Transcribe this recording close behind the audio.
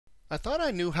I thought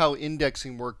I knew how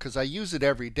indexing worked because I use it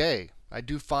every day. I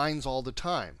do finds all the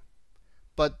time.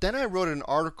 But then I wrote an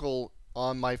article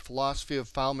on my Philosophy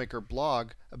of FileMaker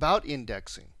blog about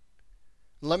indexing.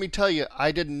 And let me tell you,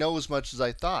 I didn't know as much as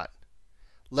I thought.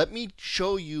 Let me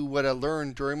show you what I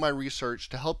learned during my research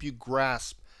to help you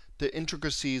grasp the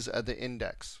intricacies of the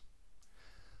index.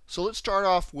 So let's start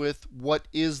off with, what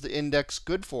is the index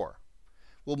good for?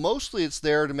 Well, mostly it's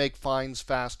there to make finds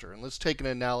faster. And let's take an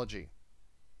analogy.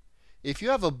 If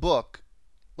you have a book,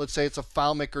 let's say it's a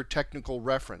FileMaker technical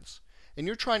reference, and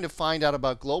you're trying to find out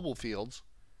about global fields,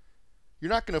 you're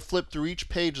not going to flip through each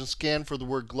page and scan for the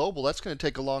word global. That's going to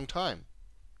take a long time.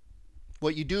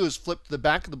 What you do is flip to the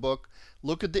back of the book,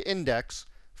 look at the index,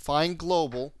 find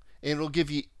global, and it'll give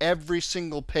you every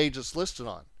single page it's listed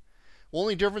on. The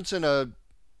only difference in a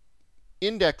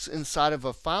index inside of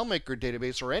a FileMaker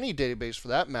database, or any database for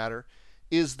that matter,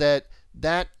 is that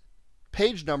that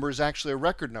page number is actually a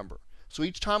record number. So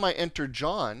each time I enter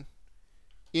John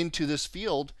into this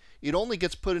field, it only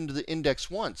gets put into the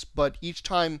index once, but each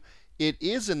time it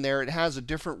is in there, it has a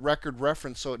different record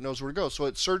reference so it knows where to go. So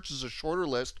it searches a shorter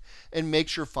list and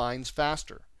makes your finds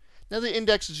faster. Now, the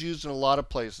index is used in a lot of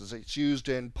places. It's used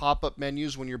in pop-up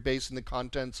menus when you're basing the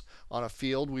contents on a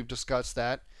field. We've discussed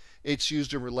that. It's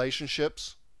used in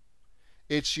relationships.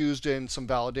 It's used in some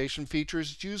validation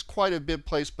features. It's used quite a bit of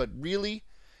place, but really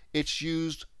it's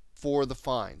used for the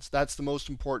finds. That's the most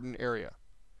important area.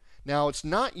 Now, it's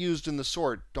not used in the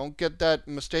sort. Don't get that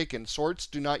mistaken. Sorts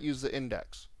do not use the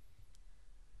index.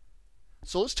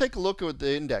 So let's take a look at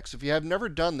the index. If you have never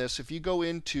done this, if you go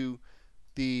into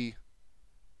the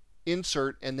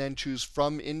insert and then choose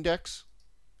from index,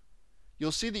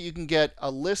 you'll see that you can get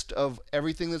a list of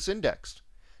everything that's indexed.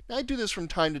 Now, I do this from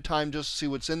time to time just to see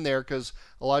what's in there, because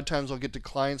a lot of times I'll get to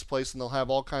client's place and they'll have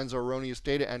all kinds of erroneous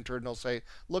data entered, and they'll say,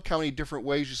 look how many different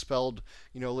ways you spelled,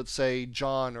 let's say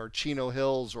John or Chino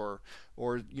Hills, or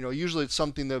usually it's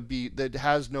something that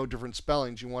has no different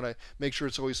spellings. You want to make sure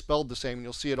it's always spelled the same, and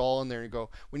you'll see it all in there and you go,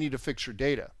 we need to fix your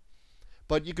data.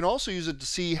 But you can also use it to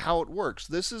see how it works.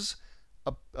 This is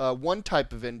one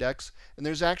type of index, and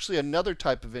there's actually another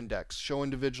type of index, show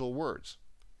individual words.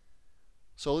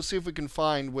 So let's see if we can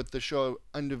find, with the show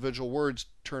individual words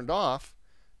turned off,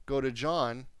 go to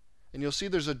John, and you'll see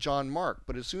there's a John mark.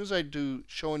 But as soon as I do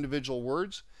show individual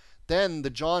words, then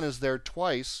the John is there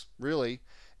twice, really,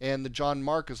 and the John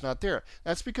mark is not there.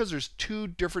 That's because there's two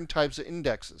different types of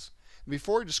indexes. And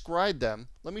before I describe them,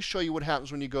 let me show you what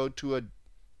happens when you go to a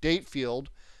date field,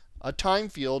 a time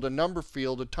field, a number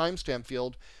field, a timestamp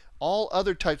field, all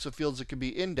other types of fields that can be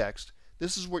indexed.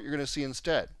 This is what you're going to see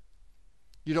instead.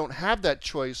 You don't have that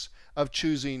choice of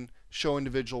choosing show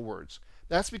individual words.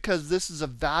 That's because this is a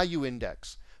value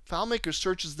index. FileMaker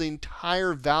searches the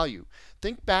entire value.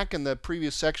 Think back in the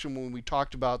previous section when we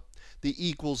talked about the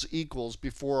equals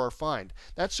before our find.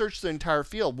 That searched the entire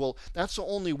field. Well, that's the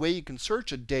only way you can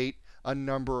search a date, a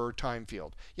number, or time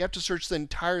field. You have to search the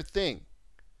entire thing.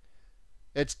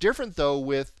 It's different though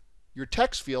with your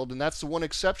text field, and that's the one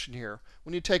exception here.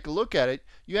 When you take a look at it,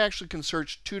 you actually can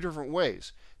search two different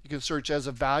ways. You can search as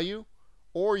a value,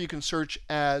 or you can search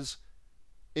as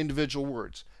individual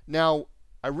words. Now,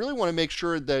 I really want to make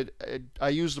sure that I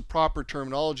use the proper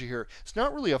terminology here. It's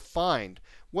not really a find.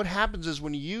 What happens is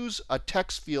when you use a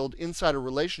text field inside a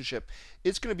relationship,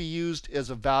 it's going to be used as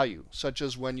a value, such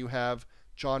as when you have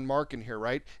John Mark in here,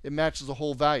 right? It matches the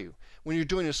whole value. When you're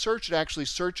doing a search, it actually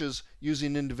searches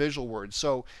using individual words.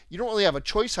 So you don't really have a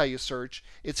choice how you search.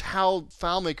 It's how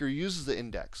FileMaker uses the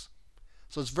index.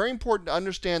 So it's very important to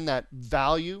understand that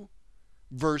value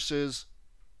versus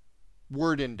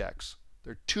word index.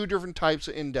 There are two different types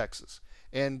of indexes.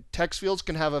 And text fields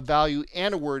can have a value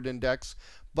and a word index,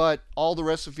 but all the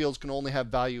rest of the fields can only have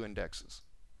value indexes.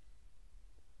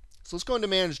 So let's go into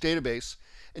Manage Database.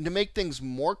 And to make things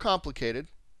more complicated,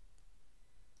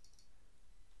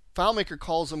 FileMaker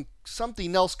calls them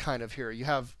something else kind of here. You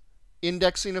have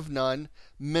indexing of none,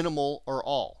 minimal, or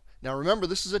all. Now remember,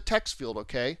 this is a text field,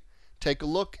 okay? Take a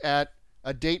look at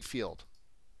a date field.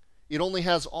 It only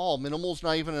has all. Minimal is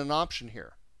not even an option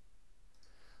here.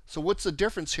 So what's the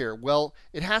difference here? Well,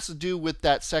 it has to do with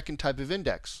that second type of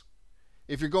index.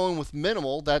 If you're going with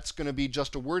minimal, that's going to be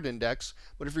just a word index.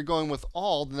 But if you're going with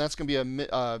all, then that's going to be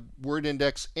a word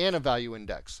index and a value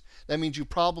index. That means you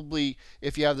probably,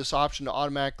 if you have this option to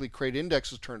automatically create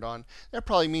indexes turned on, that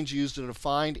probably means you used it in a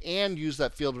find and used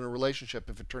that field in a relationship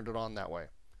if it turned it on that way.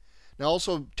 Now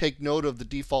also take note of the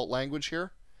default language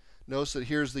here. Notice that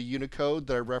here's the Unicode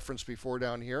that I referenced before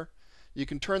down here. You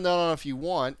can turn that on if you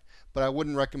want, but I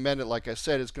wouldn't recommend it. Like I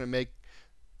said, it's going to make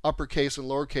uppercase and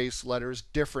lowercase letters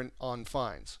different on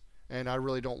finds, and I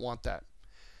really don't want that.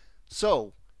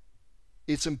 So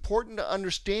it's important to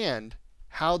understand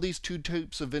how these two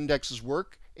types of indexes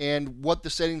work and what the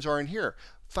settings are in here.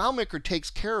 FileMaker takes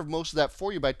care of most of that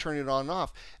for you by turning it on and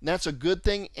off, and that's a good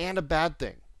thing and a bad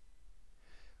thing.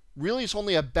 Really, it's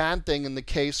only a bad thing in the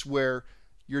case where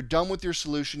you're done with your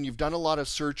solution, you've done a lot of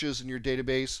searches in your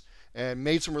database and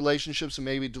made some relationships and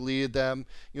maybe deleted them,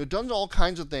 done all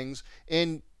kinds of things,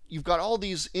 and you've got all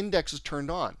these indexes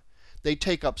turned on. They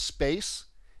take up space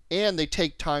and they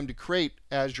take time to create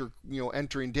as you're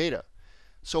entering data.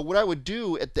 So what I would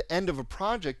do at the end of a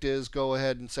project is go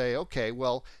ahead and say, okay,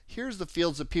 well, here's the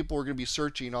fields that people are going to be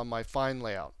searching on my find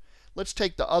layout. Let's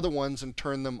take the other ones and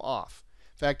turn them off.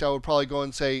 In fact, I would probably go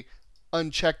and say,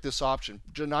 uncheck this option.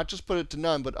 Not just put it to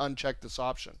none, but uncheck this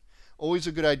option. Always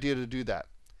a good idea to do that.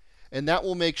 And that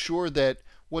will make sure that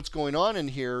what's going on in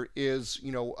here is,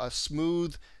 a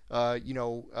smooth,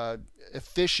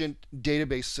 efficient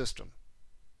database system.